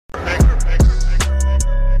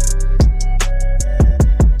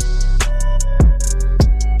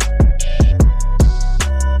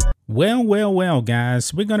Well,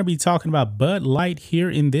 guys, we're going to be talking about Bud Light here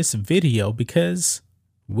in this video because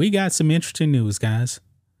we got some interesting news, guys.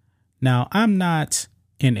 Now, I'm not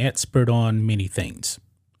an expert on many things.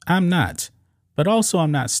 I'm not, but also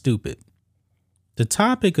I'm not stupid. The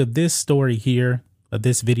topic of this story here, of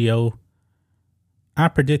this video, I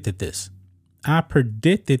predicted this. I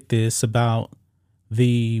predicted this about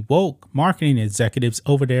the woke marketing executives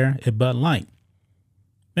over there at Bud Light.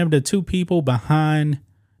 Remember the two people behind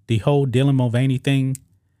the whole Dylan Mulvaney thing?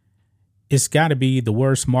 It's got to be the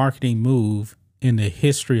worst marketing move in the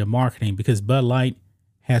history of marketing because Bud Light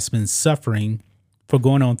has been suffering for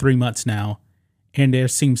going on 3 months now, and there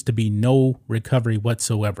seems to be no recovery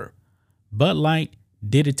whatsoever. Bud Light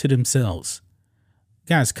did it to themselves.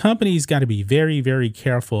 Guys, companies got to be very, very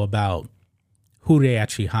careful about who they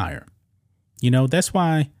actually hire. You know, that's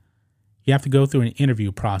why you have to go through an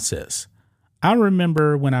interview process. I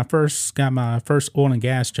remember when I first got my first oil and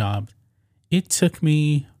gas job, it took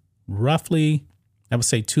me roughly, I would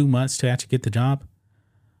say 2 months to actually get the job.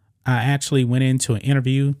 I actually went into an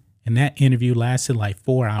interview, and that interview lasted like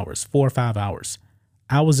 4 hours, 4 or 5 hours.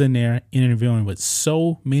 I was in there interviewing with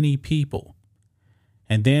so many people.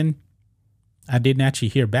 And then I didn't actually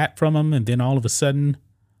hear back from them. And then all of a sudden,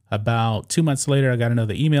 about 2 months later, I got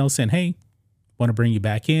another email saying, hey, want to bring you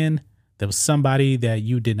back in. There was somebody that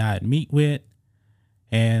you did not meet with.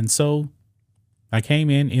 And so I came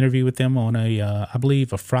in, interviewed with them on I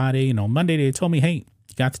believe a Friday. And on Monday, they told me, hey,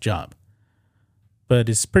 you got the job. But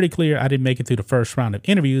it's pretty clear I didn't make it through the first round of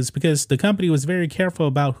interviews because the company was very careful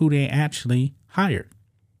about who they actually hired.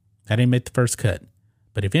 I didn't make the first cut,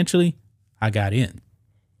 but eventually I got in.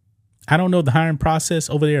 I don't know the hiring process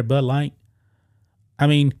over there at Bud Light. I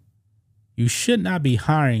mean, you should not be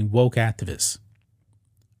hiring woke activists.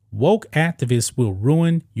 Woke activists will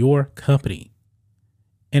ruin your company.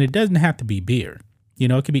 And it doesn't have to be beer. You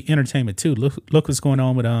know, it could be entertainment too. Look what's going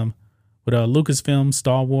on with Lucasfilm,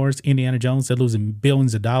 Star Wars, Indiana Jones. They're losing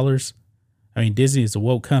billions of dollars. I mean, Disney is a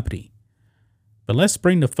woke company. But let's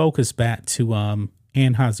bring the focus back to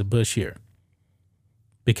Anheuser-Busch here.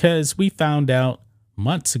 Because we found out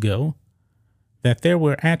months ago that there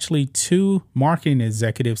were actually 2 marketing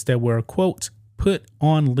executives that were, quote, put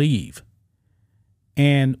on leave.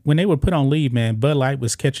 And when they were put on leave, man, Bud Light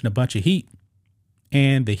was catching a bunch of heat.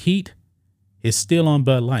 And the heat is still on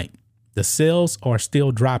Bud Light. The sales are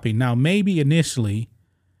still dropping. Now, maybe initially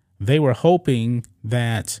they were hoping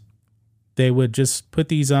that they would just put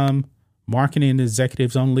these marketing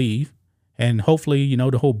executives on leave and hopefully, you know,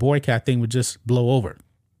 the whole boycott thing would just blow over.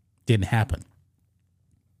 Didn't happen.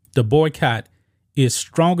 The boycott is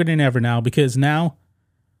stronger than ever now because now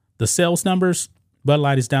the sales numbers, Bud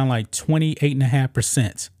Light is down like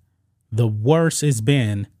 28.5%. The worst it's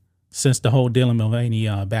been since the whole Dylan Mulvaney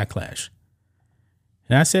backlash.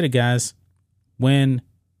 And I said it, guys, when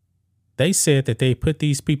they said that they put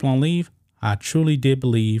these people on leave, I truly did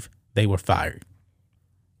believe they were fired.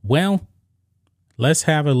 Well, let's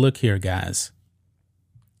have a look here, guys.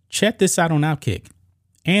 Check this out on Outkick.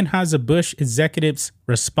 Anheuser-Busch executives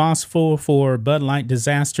responsible for Bud Light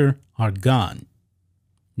disaster are gone.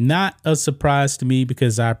 Not a surprise to me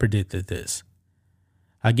because I predicted this.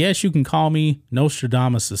 I guess you can call me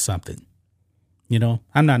Nostradamus or something. You know,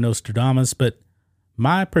 I'm not Nostradamus, but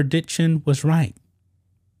my prediction was right.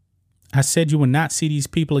 I said you will not see these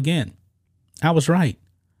people again. I was right.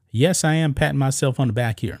 Yes, I am patting myself on the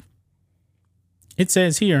back here. It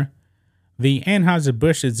says here, the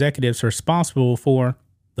Anheuser-Busch executives responsible for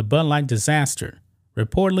the Bud Light disaster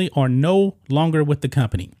reportedly are no longer with the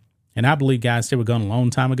company. And I believe, guys, they were gone a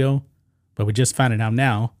long time ago, but we're just finding out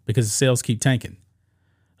now because the sales keep tanking.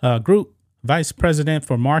 Group Vice President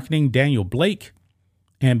for Marketing Daniel Blake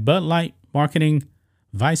and Bud Light Marketing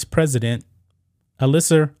Vice President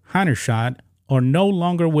Alyssa Heinerscheid are no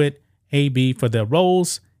longer with AB for their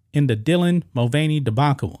roles in the Dylan Mulvaney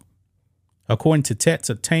debacle, according to texts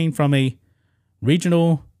obtained from a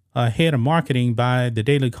regional head of marketing by the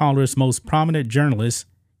Daily Caller's most prominent journalist,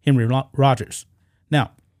 Henry Rogers.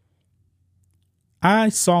 Now, I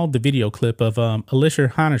saw the video clip of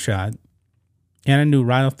Alyssa Heinerscheid, and I knew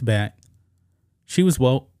right off the bat she was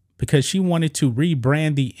woke because she wanted to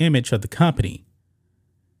rebrand the image of the company.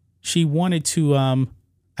 She wanted to,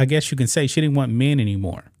 I guess you can say she didn't want men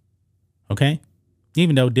anymore. Okay?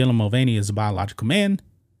 Even though Dylan Mulvaney is a biological man,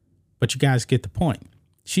 but you guys get the point.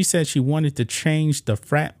 She said she wanted to change the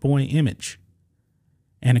frat boy image.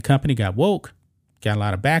 And the company got woke, got a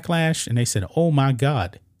lot of backlash, and they said, oh my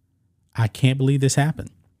God, I can't believe this happened.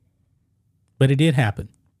 But it did happen.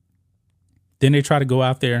 Then they try to go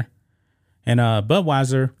out there and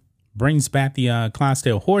Budweiser brings back the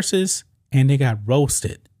Clydesdale horses and they got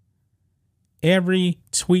roasted. every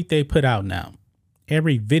tweet they put out now,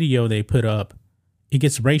 every video they put up, it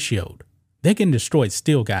gets ratioed. They're getting destroyed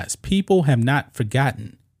still, guys. People have not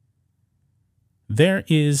forgotten. There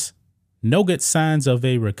is no good signs of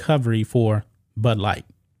a recovery for Bud Light.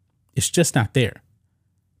 It's just not there.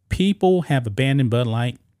 People have abandoned Bud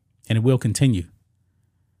Light, and it will continue.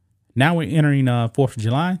 Now we're entering 4th of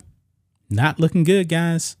July. Not looking good,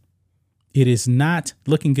 guys. It is not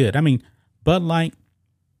looking good. I mean, Bud Light,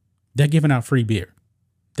 they're giving out free beer.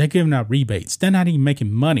 They're giving out rebates. They're not even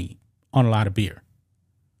making money on a lot of beer.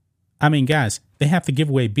 I mean, guys, they have to give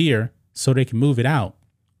away beer so they can move it out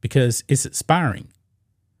because it's expiring.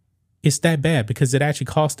 It's that bad because it actually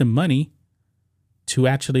costs them money to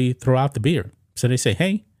actually throw out the beer. So they say,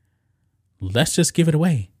 hey, let's just give it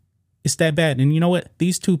away. It's that bad. And you know what?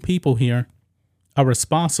 These two people here are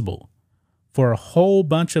responsible for a whole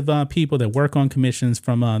bunch of people that work on commissions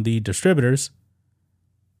from the distributors.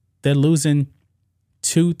 They're losing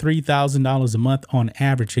 $2,000-$3,000 a month on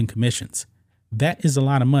average in commissions. That is a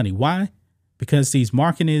lot of money. Why? Because these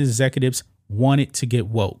marketing executives want it to get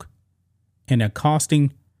woke, and they're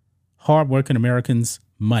costing hardworking Americans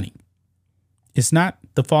money. It's not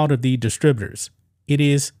the fault of the distributors. It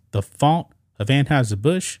is the fault of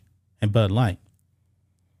Anheuser-Busch and Bud Light.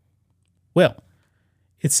 Well,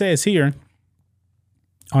 it says here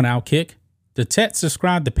on Outkick, the text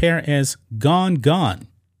described the pair as gone,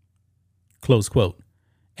 close quote,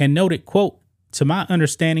 and noted, quote, to my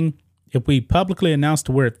understanding, if we publicly announce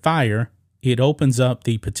the word fire, it opens up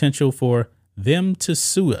the potential for them to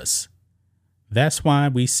sue us. That's why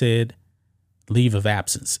we said leave of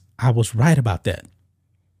absence. I was right about that.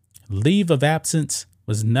 Leave of absence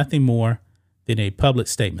was nothing more than a public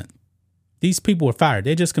statement. These people were fired.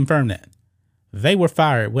 They just confirmed that. They were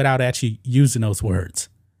fired without actually using those words.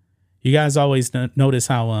 You guys always notice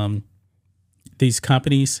how these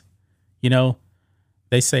companies,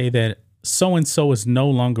 they say that so-and-so is no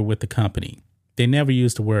longer with the company. They never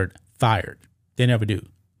use the word fired. They never do.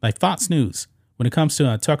 Like Fox News, when it comes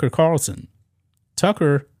to Tucker Carlson,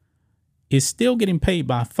 Tucker is still getting paid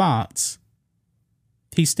by Fox.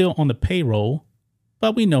 He's still on the payroll,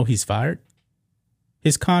 but we know he's fired.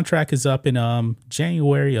 His contract is up in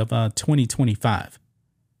January of 2025.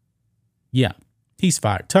 Yeah, he's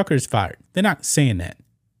fired. Tucker's fired. They're not saying that.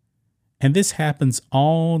 And this happens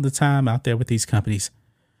all the time out there with these companies.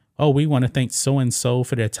 Oh, we want to thank so-and-so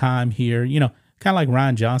for their time here. Kind of like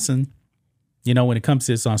Rian Johnson. When it comes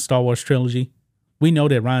to this Star Wars trilogy, we know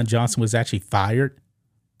that Rian Johnson was actually fired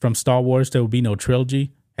from Star Wars. There will be no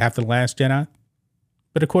trilogy after The Last Jedi.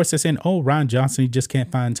 But of course, they're saying, oh, Rian Johnson, he just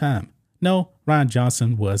can't find time. No, Rian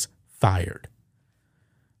Johnson was fired.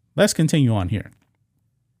 Let's continue on here.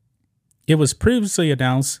 It was previously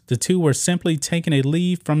announced the two were simply taking a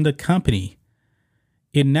leave from the company.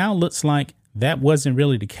 It now looks like that wasn't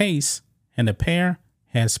really the case, and the pair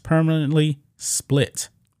has permanently split.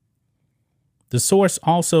 The source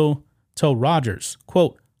also told Rogers,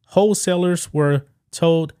 quote, wholesalers were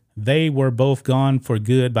told they were both gone for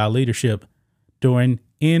good by leadership during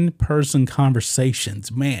in-person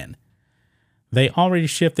conversations. Man, they already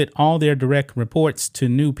shifted all their direct reports to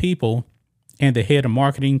new people and the head of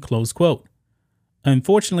marketing, close quote.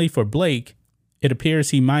 Unfortunately for Blake, it appears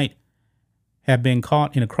he might have been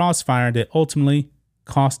caught in a crossfire that ultimately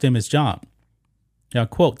cost him his job. Now,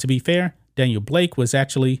 quote, to be fair, Daniel Blake was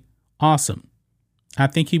actually awesome. I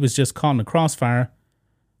think he was just caught in a crossfire,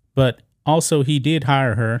 but also he did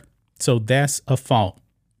hire her, so that's a fault,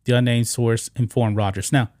 the unnamed source informed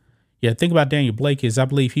Rogers. Now, think about Daniel Blake is I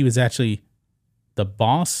believe he was actually the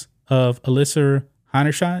boss of Alyssa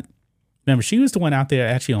Heinerscheid. Remember, she was the one out there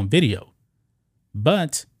actually on video,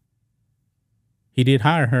 but he did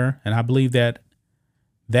hire her, and I believe that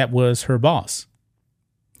was her boss.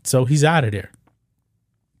 So he's out of there.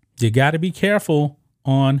 You got to be careful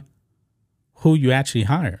on who you actually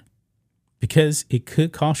hire because it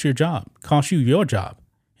could cost you your job.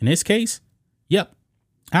 In this case,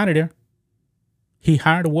 out of there. He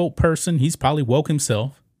hired a woke person. He's probably woke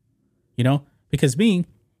himself, because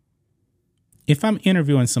if I'm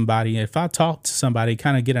interviewing somebody, if I talk to somebody,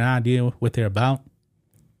 kind of get an idea what they're about,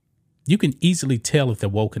 you can easily tell if they're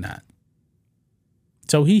woke or not.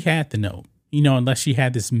 So he had to know, unless she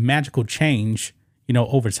had this magical change,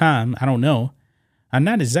 over time. I don't know. I'm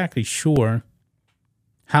not exactly sure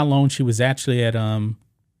how long she was actually at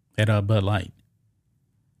Bud Light.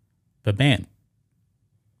 But man,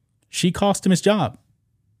 she cost him his job.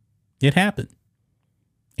 It happened.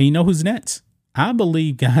 And you know who's next? I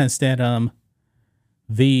believe, guys, that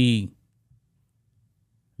the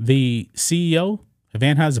CEO of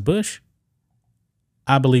Anheuser-Busch,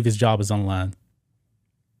 I believe his job is on the line.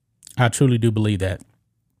 I truly do believe that.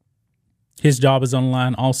 His job is on the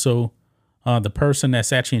line. Also, the person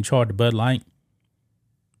that's actually in charge of Bud Light,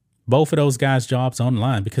 both of those guys' jobs on the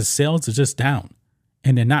line because sales are just down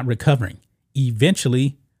and they're not recovering.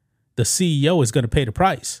 Eventually, the CEO is going to pay the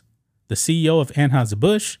price. The CEO of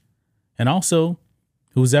Anheuser-Busch and also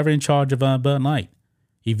who's ever in charge of Bud Light.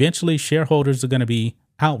 Eventually, shareholders are going to be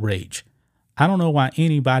outraged. I don't know why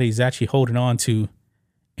anybody's actually holding on to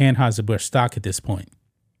Anheuser-Busch stock at this point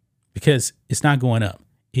because it's not going up.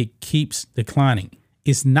 It keeps declining.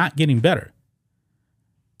 It's not getting better.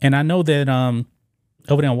 And I know that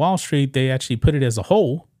over there on Wall Street, they actually put it as a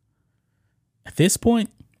whole. At this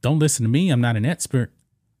point, don't listen to me. I'm not an expert.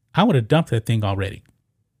 I would have dumped that thing already.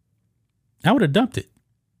 I would have dumped it.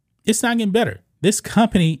 It's not getting better. This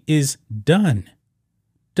company is done.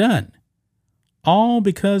 Done. All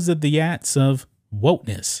because of the acts of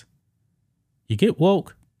wokeness. You get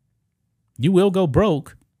woke, you will go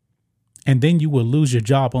broke, and then you will lose your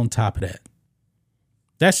job on top of that.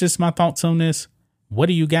 That's just my thoughts on this. What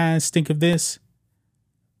do you guys think of this?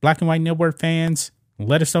 Black and White Network fans,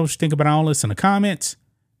 let us know what you think about all this in the comments.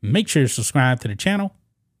 Make sure to subscribe to the channel,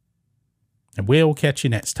 and we'll catch you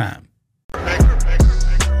next time.